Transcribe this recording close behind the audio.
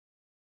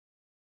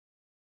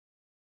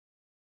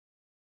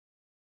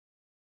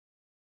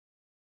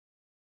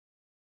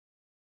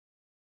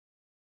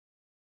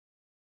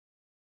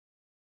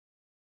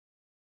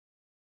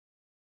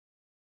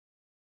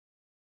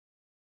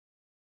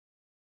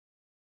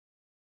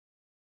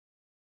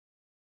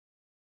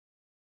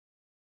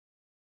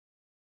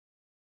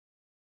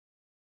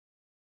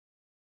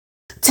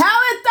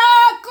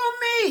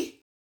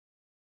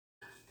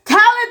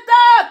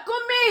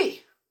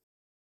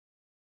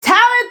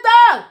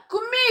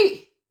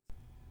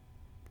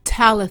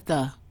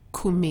Talitha,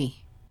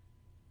 Cumi,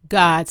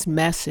 God's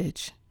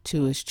message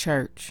to his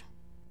church.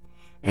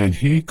 And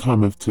he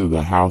cometh to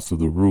the house of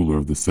the ruler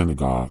of the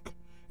synagogue,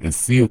 and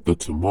seeth the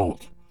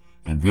tumult,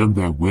 and them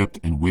that wept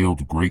and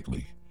wailed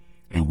greatly.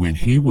 And when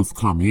he was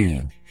come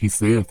in, he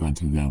saith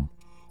unto them,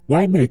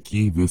 Why make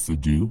ye this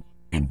ado,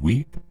 and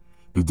weep?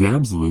 The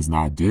damsel is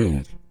not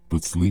dead,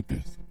 but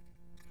sleepeth.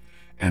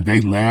 And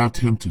they laughed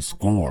him to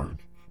scorn.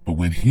 But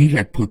when he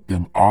had put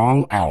them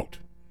all out,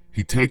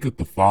 he taketh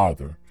the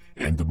father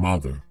and the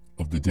mother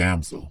of the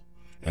damsel,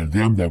 and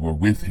them that were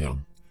with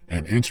him,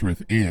 and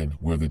entereth in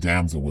where the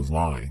damsel was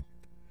lying.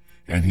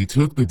 And he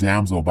took the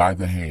damsel by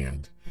the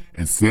hand,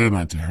 and said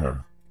unto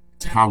her,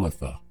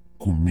 Talitha,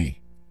 Cumi,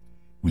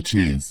 which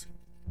is,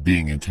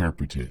 being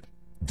interpreted,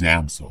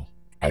 Damsel,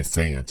 I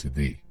say unto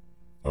thee,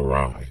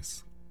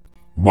 arise.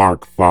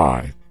 Mark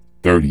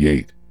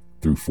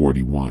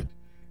 5:38-41,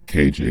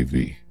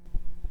 KJV.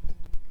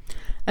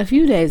 A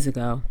few days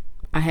ago,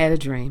 I had a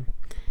dream.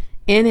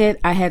 In it,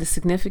 I had a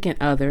significant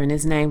other, and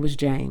his name was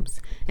James,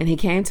 and he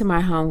came to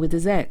my home with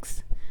his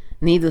ex.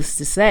 Needless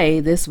to say,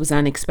 this was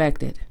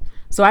unexpected.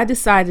 So I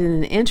decided,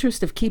 in the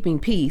interest of keeping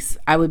peace,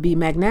 I would be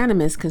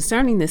magnanimous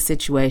concerning this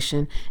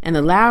situation and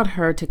allowed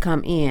her to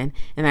come in,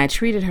 and I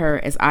treated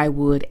her as I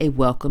would a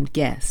welcomed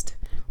guest.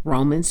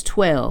 Romans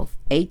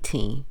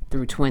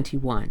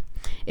 12:18-21.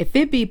 If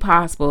it be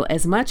possible,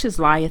 as much as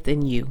lieth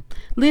in you,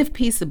 live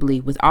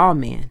peaceably with all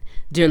men.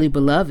 Dearly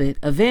beloved,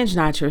 avenge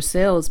not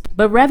yourselves,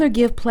 but rather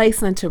give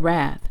place unto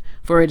wrath.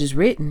 For it is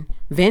written,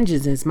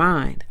 Vengeance is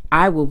mine,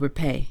 I will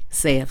repay,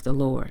 saith the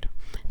Lord.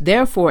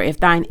 Therefore, if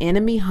thine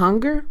enemy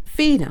hunger,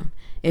 feed him.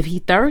 If he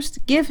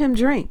thirst, give him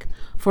drink.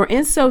 For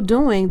in so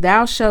doing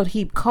thou shalt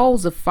heap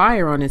coals of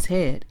fire on his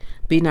head.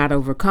 Be not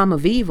overcome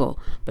of evil,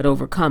 but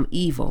overcome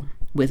evil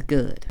with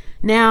good.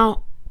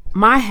 Now,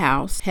 my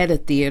house had a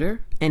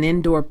theater, an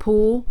indoor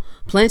pool,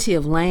 plenty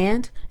of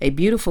land, a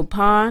beautiful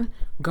pond,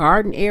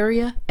 garden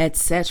area,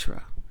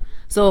 etc.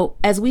 So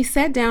as we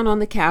sat down on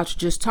the couch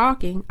just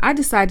talking, I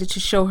decided to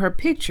show her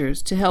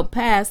pictures to help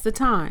pass the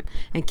time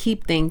and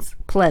keep things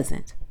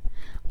pleasant.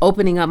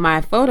 Opening up my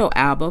photo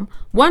album,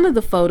 one of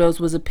the photos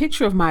was a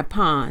picture of my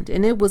pond,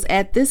 and it was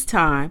at this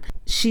time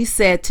she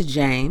said to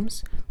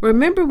James,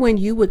 Remember when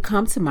you would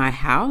come to my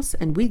house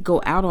and we'd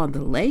go out on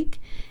the lake?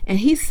 And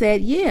he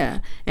said, yeah.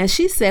 And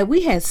she said,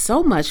 we had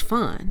so much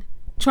fun,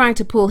 trying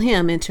to pull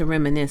him into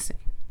reminiscing.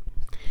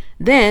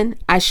 Then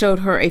I showed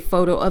her a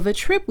photo of a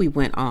trip we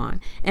went on,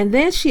 and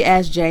then she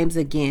asked James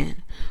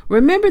again,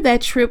 Remember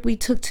that trip we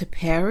took to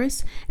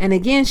Paris? And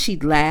again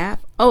she'd laugh.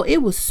 Oh, it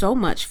was so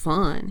much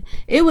fun.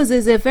 It was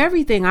as if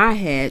everything I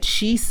had,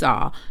 she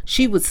saw,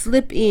 she would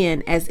slip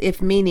in as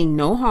if meaning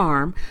no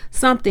harm,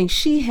 something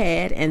she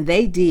had and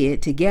they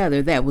did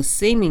together that was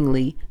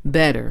seemingly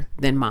better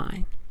than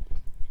mine.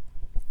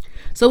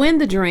 So in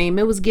the dream,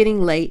 it was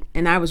getting late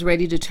and I was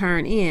ready to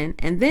turn in.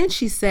 And then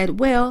she said,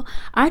 well,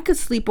 I could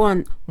sleep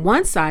on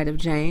one side of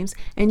James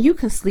and you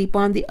can sleep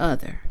on the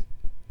other.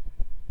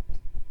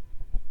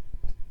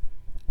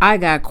 I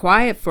got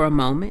quiet for a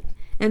moment,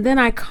 and then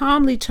I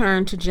calmly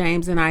turned to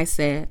James and I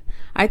said,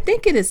 I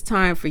think it is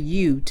time for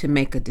you to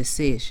make a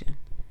decision.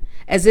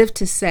 As if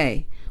to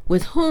say,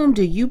 with whom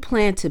do you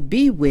plan to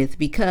be with?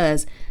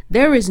 Because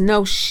there is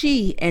no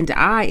she and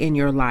I in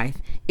your life.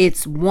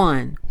 It's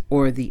one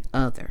or the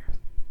other.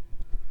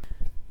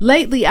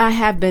 Lately, I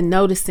have been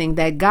noticing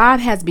that God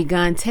has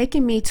begun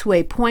taking me to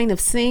a point of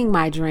seeing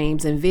my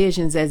dreams and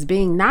visions as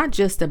being not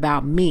just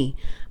about me,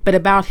 but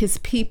about his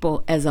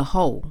people as a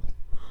whole.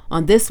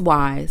 On this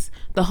wise,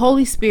 the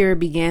Holy Spirit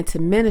began to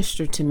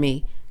minister to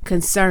me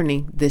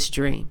concerning this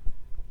dream.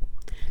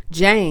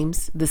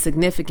 James, the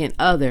significant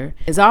other,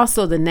 is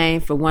also the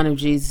name for one of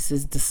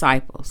Jesus'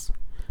 disciples.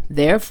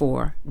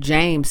 Therefore,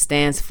 James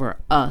stands for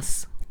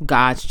us,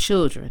 God's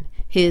children,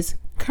 his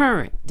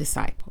current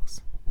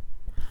disciples.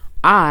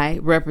 I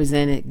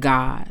represented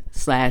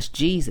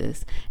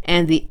God/Jesus,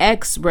 and the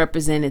X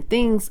represented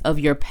things of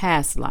your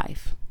past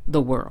life,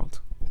 the world.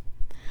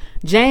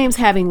 James,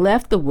 having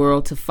left the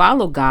world to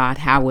follow God,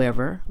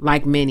 however,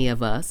 like many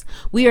of us,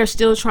 we are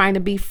still trying to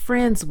be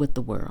friends with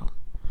the world.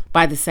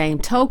 By the same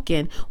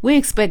token, we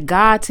expect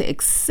God to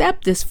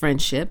accept this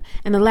friendship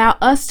and allow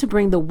us to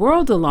bring the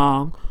world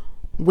along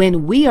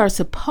when we are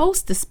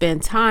supposed to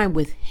spend time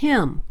with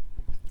him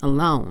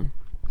alone.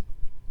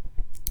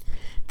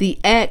 The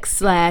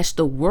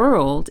X/the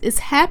world is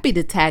happy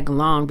to tag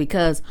along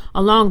because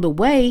along the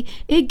way,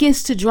 it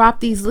gets to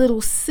drop these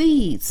little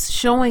seeds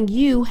showing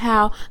you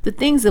how the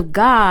things of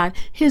God,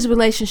 his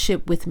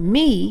relationship with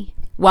me,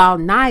 while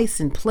nice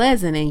and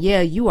pleasant and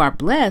yeah, you are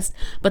blessed,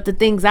 but the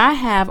things I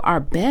have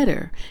are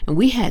better and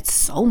we had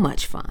so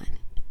much fun.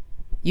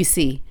 You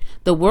see,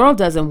 the world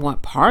doesn't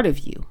want part of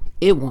you.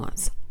 It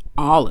wants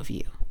all of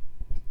you.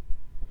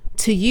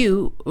 To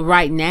you,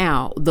 right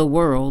now, the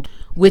world,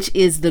 which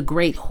is the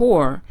great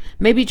whore,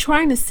 may be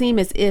trying to seem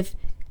as if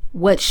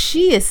what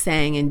she is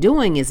saying and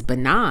doing is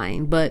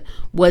benign, but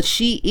what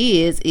she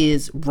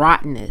is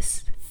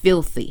rottenness,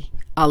 filthy,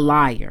 a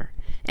liar,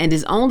 and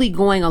is only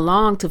going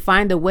along to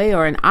find a way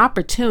or an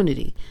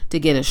opportunity to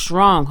get a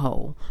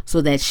stronghold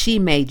so that she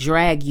may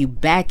drag you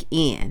back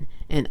in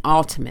and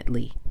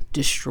ultimately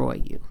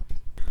destroy you.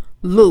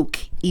 Luke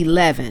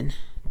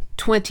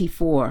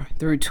 11:24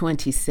 through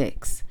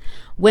 26.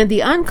 When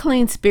the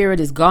unclean spirit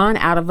is gone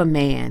out of a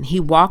man, he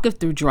walketh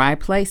through dry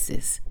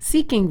places,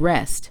 seeking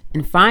rest,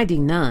 and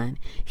finding none.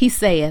 He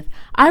saith,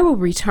 I will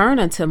return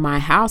unto my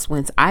house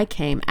whence I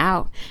came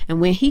out. And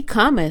when he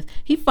cometh,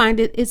 he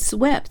findeth it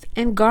swept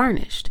and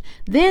garnished.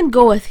 Then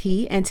goeth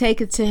he and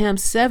taketh to him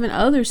 7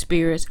 other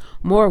spirits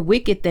more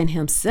wicked than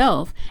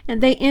himself,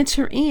 and they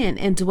enter in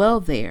and dwell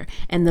there.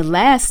 And the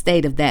last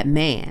state of that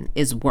man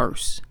is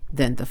worse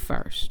than the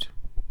first.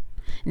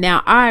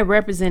 Now I,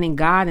 representing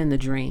God in the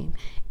dream,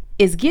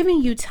 is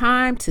giving you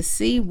time to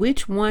see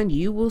which one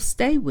you will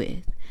stay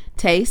with.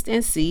 Taste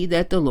and see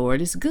that the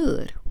Lord is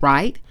good,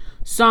 right?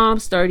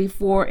 Psalms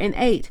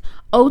 34:8.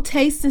 Oh,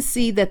 taste and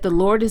see that the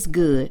Lord is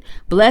good.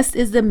 Blessed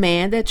is the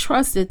man that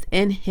trusteth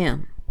in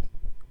him.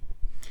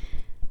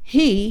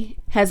 He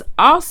has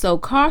also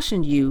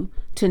cautioned you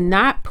to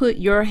not put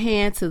your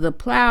hand to the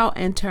plow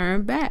and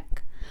turn back.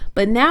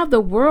 But now the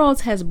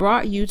world has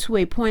brought you to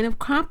a point of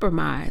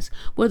compromise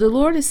where the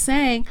Lord is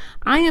saying,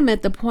 I am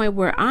at the point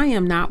where I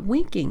am not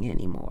winking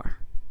anymore.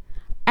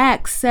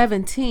 Acts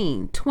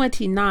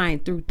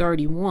 17:29 through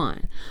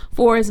 31.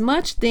 For as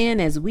much then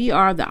as we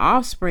are the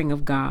offspring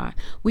of God,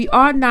 we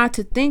ought not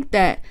to think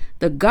that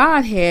the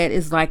Godhead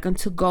is like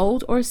unto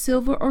gold or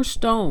silver or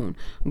stone,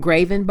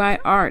 graven by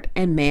art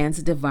and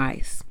man's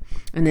device.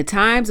 In the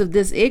times of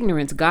this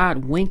ignorance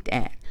God winked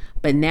at,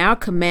 but now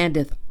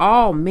commandeth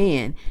all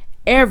men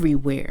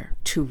everywhere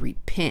to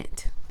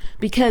repent,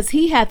 because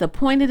he hath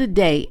appointed a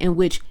day in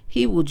which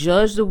he will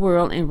judge the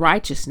world in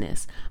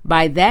righteousness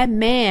by that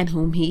man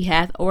whom he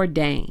hath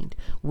ordained,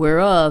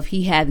 whereof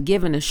he hath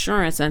given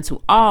assurance unto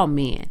all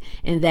men,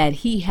 and that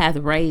he hath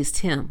raised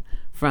him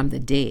from the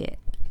dead.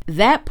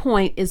 That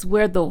point is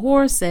where the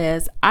whore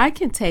says, I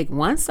can take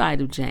one side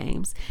of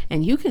James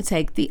and you can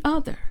take the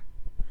other.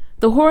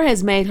 The whore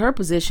has made her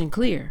position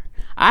clear.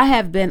 I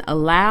have been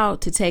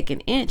allowed to take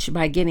an inch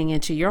by getting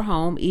into your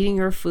home, eating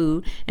your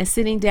food, and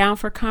sitting down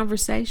for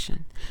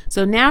conversation.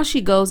 So now she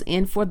goes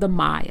in for the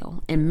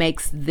mile and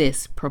makes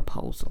this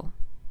proposal.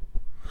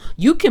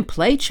 You can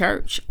play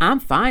church. I'm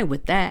fine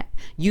with that.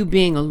 You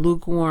being a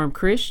lukewarm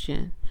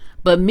Christian.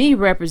 But me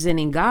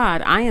representing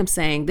God, I am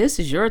saying this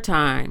is your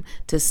time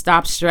to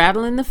stop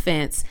straddling the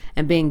fence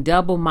and being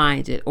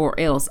double-minded, or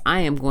else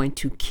I am going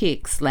to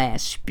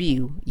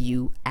kick/spew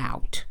you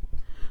out.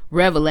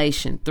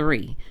 Revelation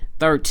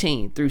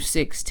 3:13 through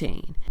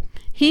 16.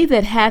 He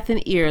that hath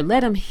an ear,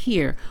 let him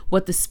hear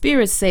what the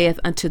Spirit saith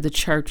unto the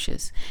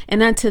churches.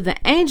 And unto the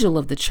angel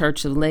of the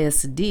church of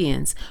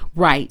Laodiceans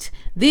write,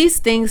 These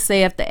things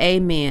saith the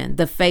Amen,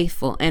 the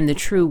faithful and the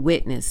true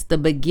witness, the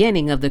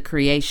beginning of the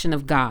creation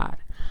of God.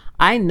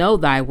 I know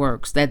thy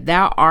works, that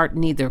thou art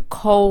neither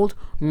cold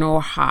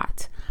nor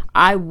hot.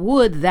 I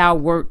would thou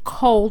wert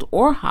cold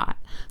or hot.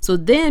 So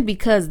then,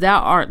 because thou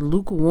art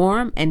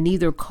lukewarm and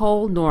neither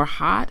cold nor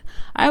hot,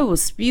 I will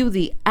spew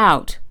thee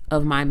out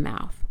of my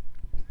mouth.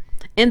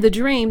 In the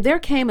dream, there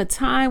came a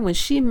time when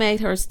she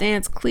made her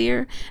stance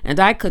clear, and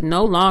I could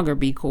no longer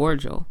be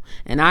cordial,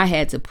 and I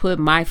had to put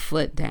my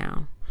foot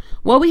down.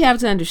 What we have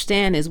to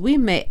understand is we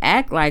may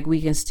act like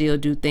we can still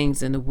do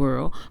things in the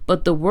world,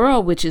 but the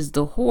world, which is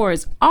the whore,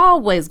 is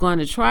always going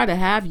to try to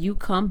have you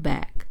come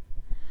back.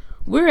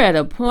 We're at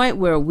a point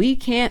where we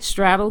can't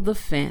straddle the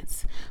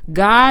fence.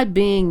 God,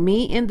 being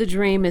me in the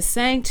dream, is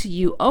saying to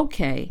you,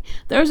 okay,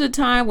 there's a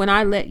time when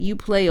I let you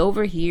play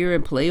over here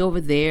and play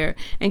over there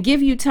and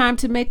give you time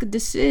to make a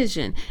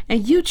decision,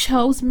 and you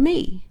chose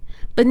me.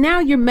 But now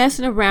you're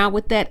messing around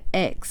with that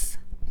ex.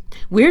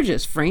 We're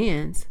just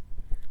friends,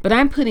 but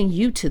I'm putting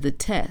you to the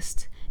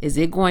test. Is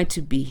it going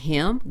to be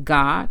him,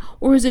 God,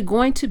 or is it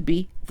going to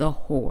be the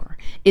whore?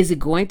 Is it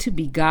going to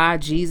be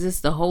God, Jesus,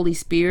 the Holy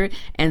Spirit,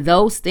 and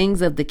those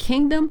things of the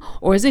kingdom,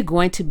 or is it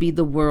going to be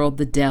the world,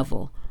 the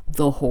devil,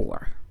 the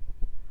whore?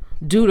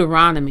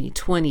 Deuteronomy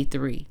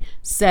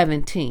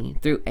 23:17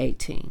 through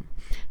 18.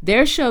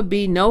 There shall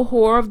be no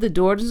whore of the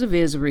daughters of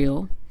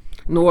Israel,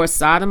 nor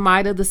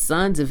sodomite of the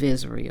sons of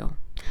Israel.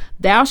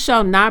 Thou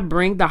shalt not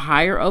bring the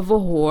hire of a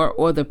whore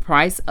or the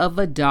price of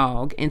a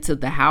dog into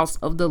the house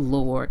of the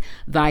Lord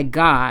thy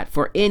God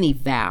for any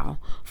vow,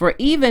 for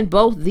even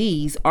both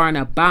these are an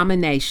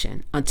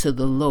abomination unto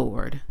the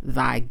Lord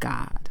thy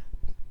God.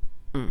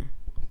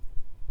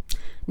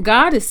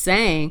 God is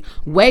saying,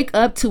 wake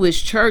up to his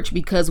church,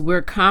 because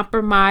we're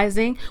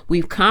compromising.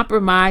 We've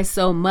compromised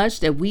so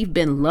much that we've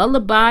been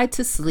lullabied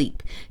to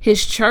sleep.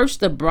 His church,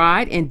 the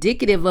bride,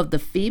 indicative of the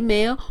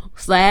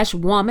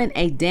female/woman,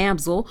 a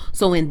damsel.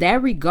 So in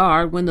that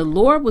regard, when the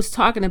Lord was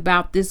talking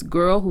about this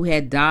girl who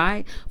had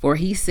died, for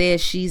he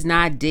says she's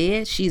not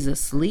dead, she's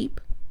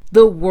asleep.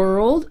 The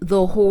world,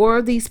 the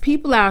whore, these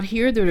people out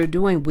here that are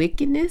doing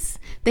wickedness,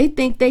 they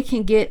think they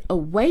can get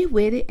away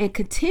with it and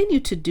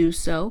continue to do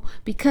so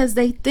because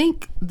they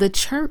think the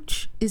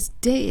church is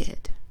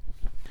dead.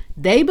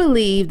 They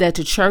believe that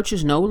the church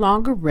is no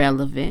longer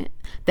relevant,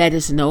 that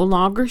it's no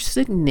longer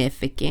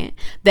significant,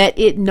 that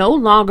it no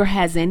longer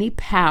has any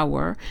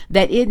power,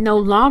 that it no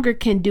longer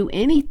can do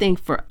anything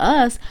for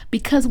us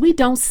because we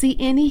don't see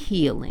any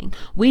healing.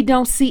 We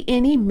don't see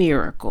any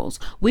miracles.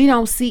 We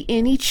don't see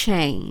any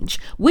change.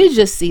 We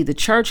just see the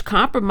church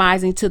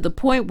compromising to the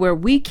point where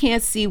we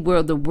can't see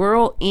where the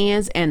world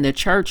ends and the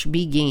church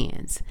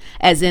begins,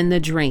 as in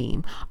the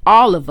dream,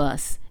 all of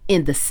us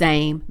in the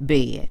same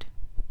bed.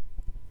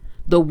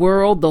 The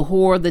world, the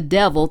whore, the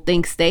devil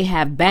thinks they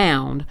have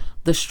bound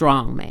the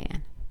strong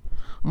man.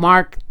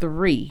 Mark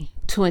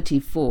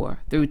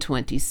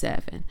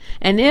 3:24-27.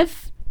 And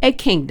if a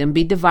kingdom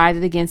be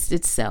divided against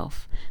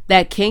itself,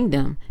 that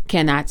kingdom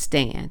cannot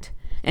stand.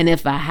 And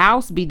if a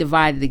house be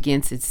divided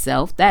against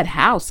itself, that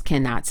house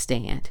cannot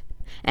stand.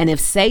 And if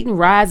Satan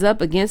rise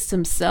up against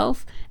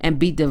himself and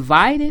be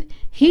divided,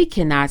 he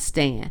cannot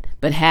stand,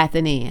 but hath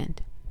an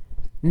end.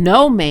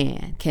 No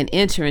man can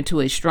enter into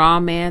a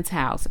strong man's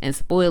house and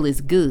spoil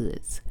his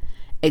goods,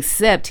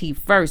 except he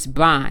first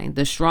bind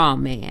the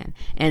strong man,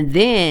 and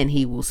then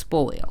he will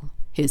spoil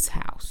his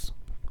house.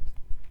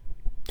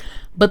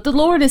 But the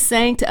Lord is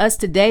saying to us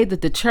today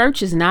that the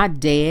church is not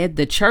dead.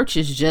 The church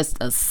is just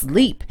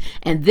asleep.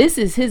 And this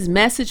is his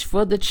message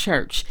for the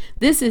church.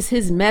 This is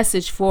his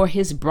message for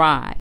his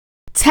bride.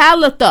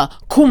 Talitha,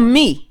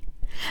 Cumi.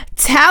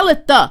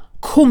 Talitha,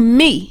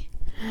 Cumi.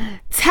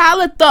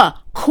 Talitha,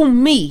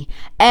 Cumi,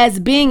 as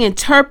being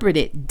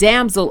interpreted,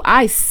 damsel,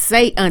 I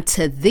say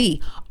unto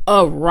thee,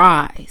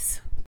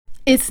 arise.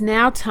 It's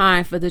now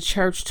time for the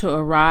church to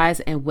arise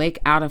and wake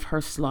out of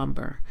her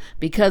slumber,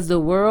 because the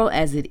world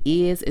as it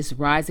is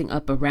rising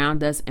up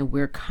around us, and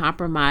we're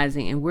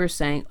compromising and we're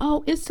saying,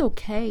 oh, it's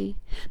okay,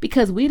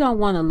 because we don't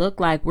want to look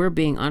like we're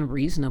being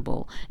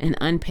unreasonable and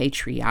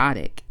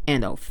unpatriotic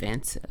and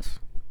offensive.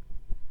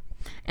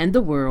 And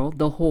the world,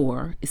 the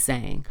whore, is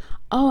saying,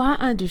 oh, I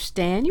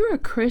understand. You're a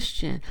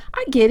Christian.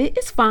 I get it.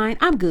 It's fine.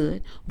 I'm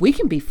good. We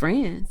can be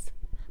friends.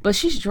 But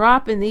she's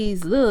dropping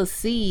these little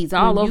seeds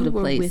all over the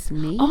place. With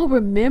me? Oh,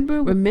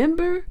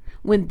 remember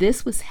when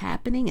this was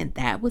happening and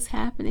that was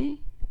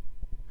happening?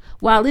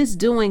 While it's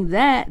doing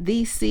that,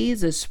 these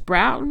seeds are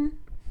sprouting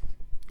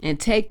and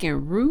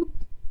taking root.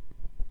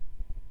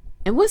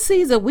 And what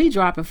seeds are we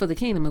dropping for the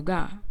kingdom of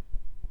God?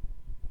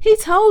 He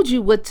told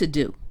you what to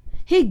do.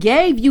 He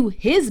gave you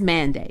his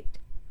mandate.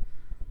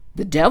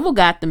 The devil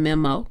got the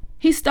memo.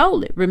 He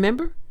stole it,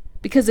 remember?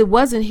 Because it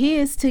wasn't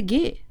his to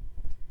get.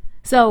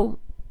 So,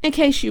 in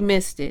case you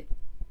missed it,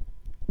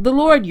 the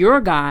Lord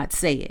your God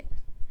said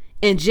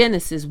in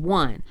Genesis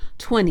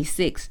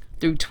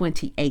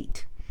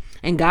 1:26-28,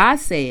 and God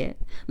said,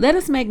 let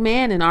us make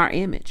man in our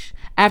image,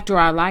 after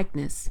our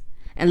likeness,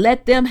 and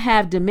let them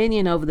have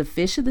dominion over the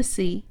fish of the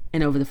sea,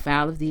 and over the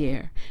fowl of the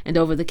air, and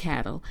over the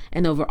cattle,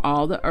 and over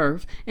all the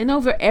earth, and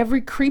over every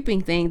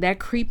creeping thing that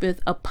creepeth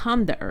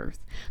upon the earth.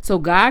 So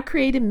God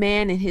created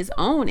man in his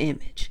own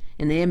image.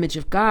 In the image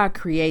of God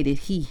created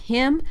he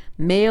him,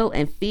 male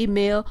and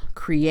female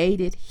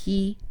created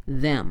he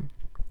them.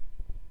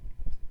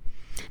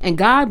 And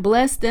God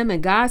blessed them,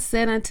 and God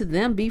said unto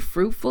them, be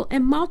fruitful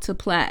and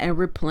multiply and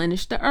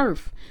replenish the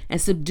earth and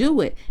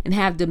subdue it, and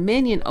have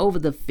dominion over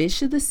the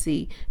fish of the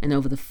sea, and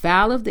over the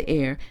fowl of the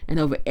air,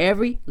 and over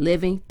every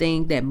living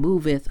thing that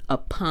moveth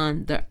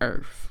upon the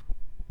earth.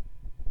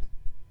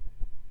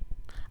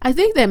 I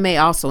think that may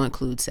also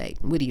include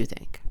Satan. What do you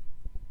think?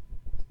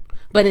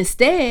 But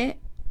instead,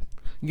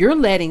 you're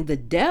letting the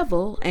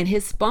devil and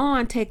his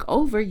spawn take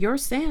over your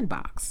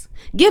sandbox.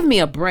 Give me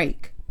a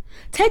break.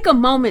 Take a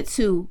moment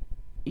to,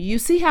 you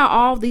see how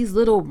all these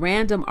little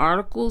random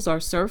articles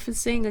are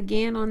surfacing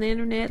again on the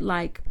internet,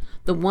 like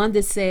the one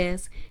that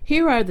says,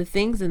 here are the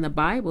things in the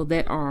Bible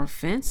that are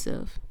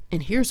offensive,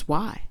 and here's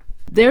why.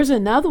 There's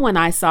another one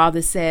I saw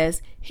that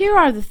says, here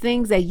are the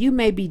things that you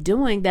may be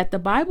doing that the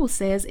Bible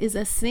says is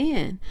a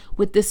sin,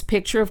 with this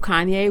picture of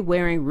Kanye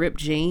wearing ripped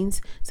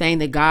jeans, saying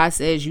that God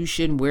says you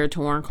shouldn't wear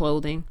torn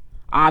clothing,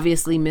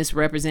 obviously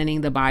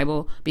misrepresenting the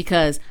Bible,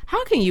 because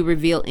how can you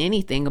reveal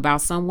anything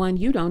about someone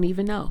you don't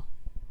even know?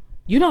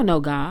 You don't know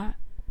God.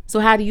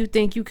 So how do you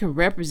think you can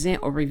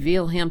represent or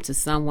reveal him to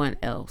someone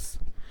else?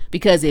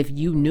 Because if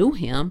you knew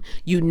him,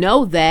 you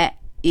know that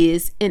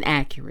is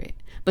inaccurate.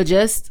 But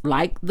just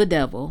like the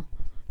devil,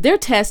 they're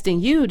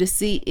testing you to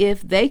see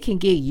if they can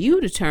get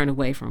you to turn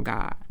away from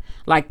God,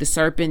 like the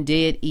serpent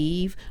did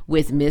Eve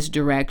with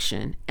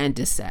misdirection and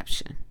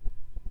deception.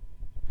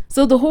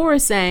 So the whore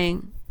is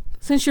saying,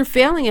 since you're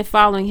failing at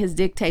following his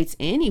dictates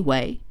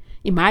anyway,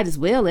 you might as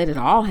well let it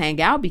all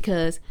hang out,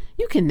 because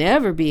you can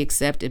never be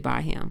accepted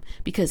by him,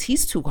 because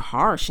he's too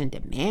harsh and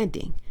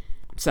demanding.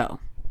 So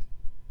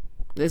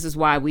this is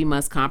why we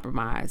must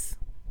compromise,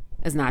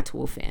 as not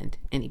to offend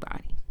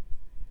anybody.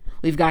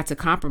 We've got to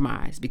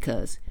compromise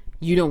because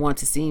you don't want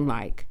to seem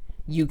like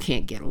you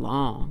can't get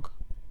along.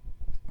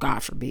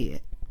 God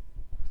forbid.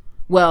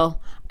 Well,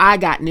 I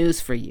got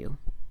news for you.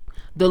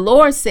 The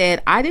Lord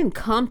said, I didn't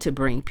come to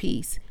bring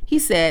peace. He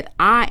said,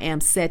 I am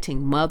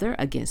setting mother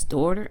against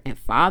daughter and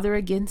father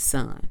against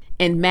son.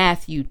 In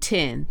Matthew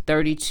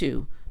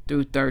 10:32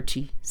 through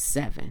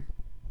 37.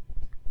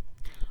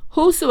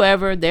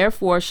 Whosoever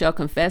therefore shall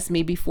confess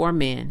me before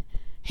men,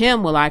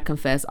 him will I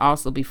confess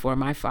also before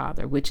my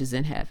Father which is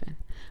in heaven.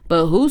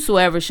 But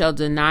whosoever shall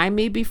deny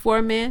me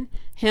before men,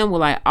 him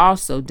will I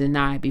also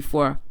deny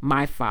before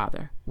my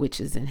Father which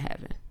is in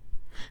heaven.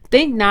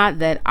 Think not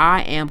that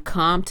I am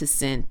come to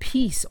send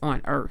peace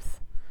on earth.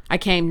 I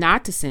came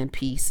not to send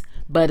peace,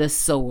 but a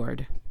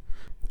sword.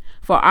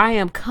 For I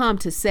am come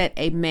to set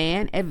a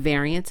man at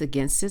variance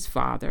against his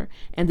father,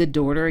 and the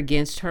daughter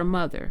against her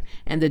mother,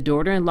 and the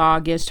daughter-in-law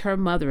against her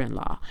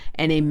mother-in-law.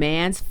 And a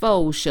man's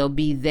foes shall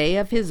be they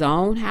of his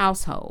own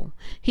household.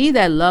 He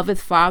that loveth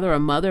father or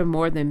mother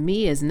more than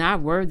me is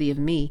not worthy of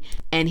me,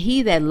 and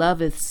he that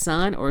loveth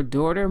son or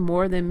daughter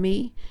more than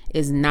me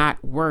is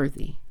not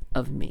worthy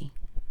of me.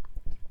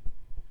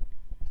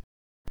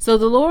 So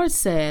the Lord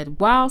said,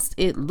 whilst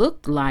it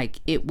looked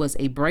like it was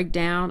a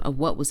breakdown of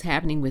what was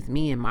happening with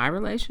me in my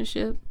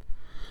relationship,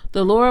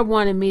 the Lord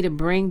wanted me to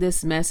bring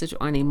this message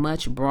on a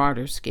much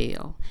broader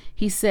scale.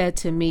 He said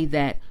to me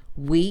that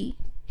we,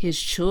 his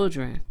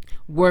children,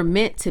 were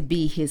meant to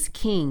be his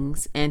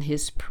kings and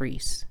his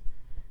priests.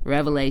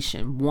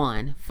 Revelation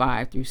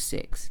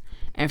 1:5-6.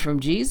 And from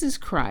Jesus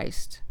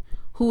Christ,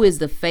 who is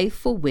the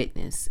faithful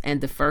witness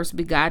and the first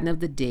begotten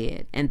of the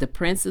dead and the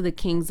prince of the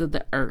kings of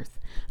the earth,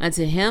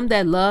 unto him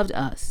that loved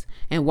us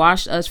and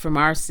washed us from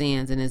our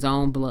sins in his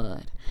own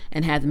blood,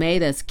 and hath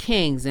made us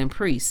kings and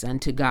priests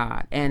unto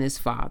God and his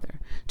Father.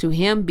 To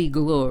him be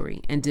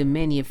glory and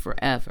dominion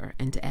forever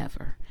and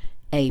ever.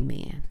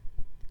 Amen.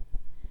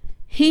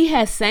 He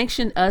has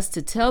sanctioned us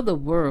to tell the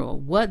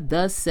world what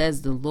thus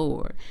says the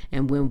Lord.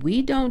 And when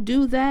we don't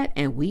do that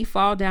and we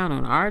fall down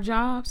on our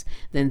jobs,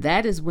 then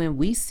that is when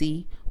we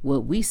see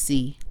what we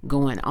see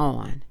going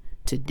on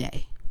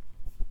today.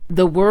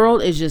 The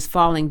world is just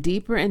falling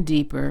deeper and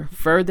deeper,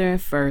 further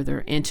and further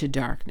into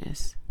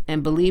darkness.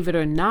 And believe it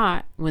or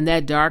not, when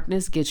that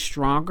darkness gets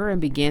stronger and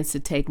begins to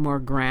take more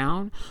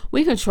ground,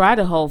 we can try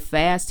to hold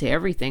fast to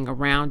everything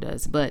around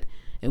us. But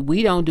if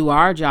we don't do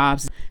our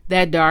jobs,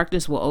 that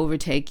darkness will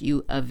overtake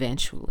you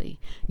eventually.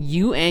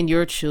 You and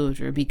your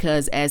children,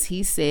 because as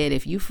he said,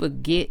 if you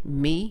forget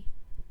me,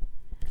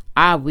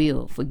 I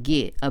will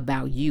forget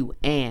about you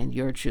and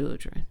your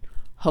children.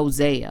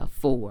 Hosea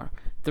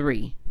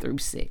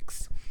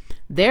 4:3-6.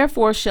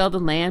 Therefore shall the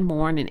land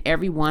mourn, and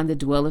every one that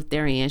dwelleth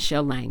therein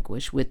shall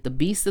languish, with the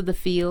beasts of the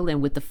field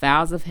and with the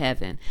fowls of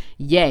heaven.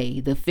 Yea,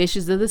 the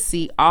fishes of the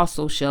sea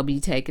also shall be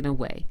taken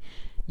away.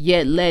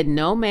 Yet let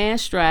no man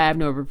strive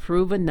nor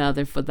reprove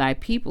another, for thy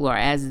people are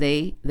as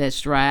they that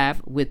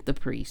strive with the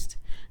priest.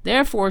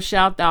 Therefore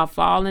shalt thou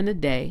fall in the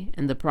day,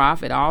 and the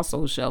prophet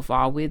also shall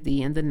fall with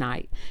thee in the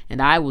night,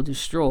 and I will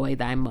destroy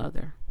thy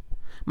mother.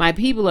 My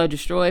people are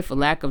destroyed for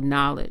lack of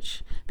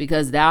knowledge.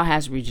 Because thou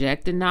hast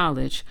rejected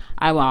knowledge,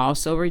 I will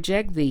also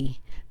reject thee,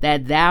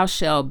 that thou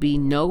shalt be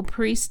no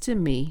priest to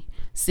me.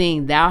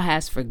 Seeing thou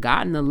hast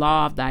forgotten the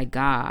law of thy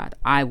God,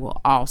 I will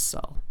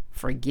also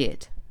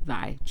forget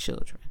thy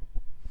children.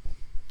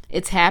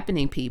 It's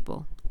happening,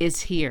 people.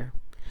 It's here.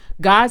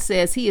 God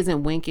says he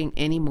isn't winking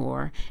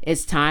anymore.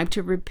 It's time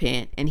to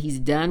repent, and he's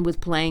done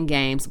with playing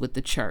games with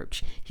the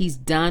church. He's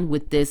done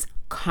with this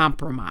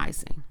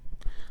compromising.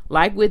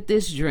 Like with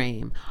this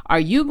dream, are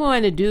you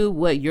going to do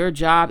what your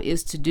job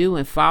is to do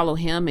and follow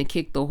him and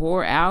kick the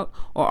whore out,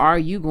 or are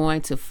you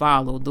going to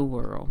follow the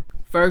world?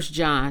 1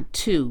 John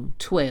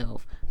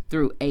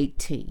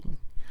 2:12-18.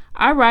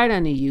 I write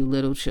unto you,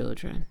 little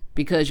children,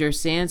 because your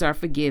sins are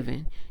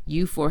forgiven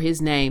you for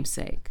his name's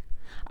sake.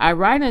 I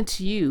write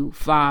unto you,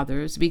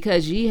 fathers,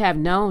 because ye have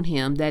known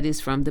him that is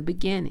from the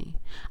beginning.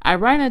 I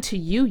write unto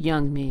you,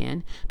 young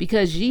men,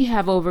 because ye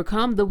have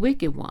overcome the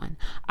wicked one.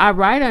 I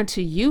write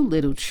unto you,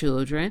 little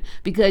children,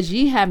 because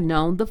ye have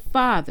known the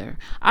Father.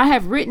 I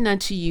have written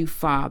unto you,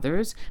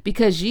 fathers,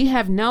 because ye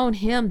have known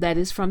him that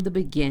is from the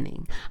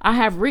beginning. I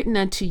have written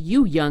unto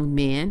you, young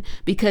men,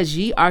 because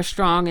ye are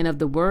strong, and of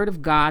the word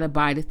of God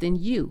abideth in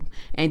you,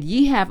 and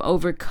ye have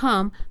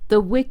overcome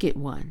the wicked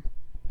one.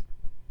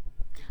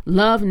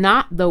 Love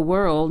not the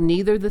world,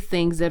 neither the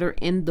things that are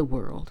in the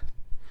world.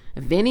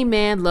 If any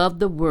man love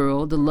the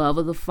world, the love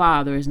of the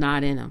Father is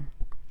not in him.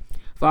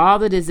 For all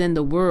that is in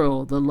the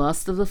world, the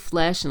lust of the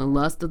flesh and the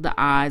lust of the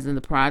eyes and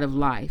the pride of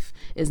life,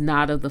 is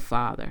not of the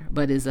Father,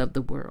 but is of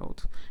the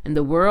world. And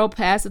the world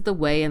passeth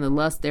away, and the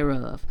lust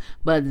thereof,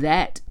 but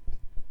that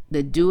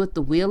doeth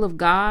the will of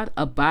God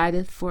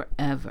abideth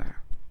forever.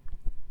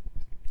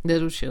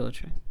 Little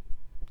children,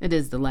 it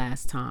is the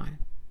last time.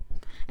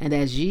 And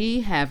as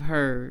ye have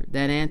heard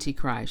that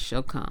Antichrist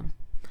shall come,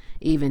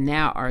 even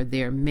now are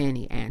there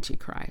many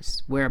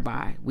Antichrists,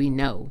 whereby we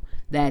know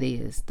that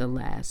is the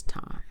last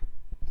time.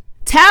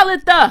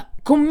 Talitha,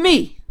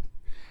 Cumi!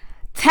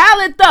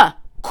 Talitha,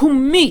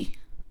 Cumi!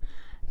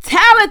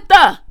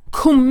 Talitha,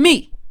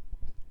 Cumi!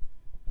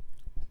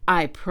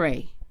 I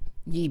pray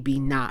ye be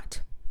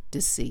not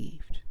deceived.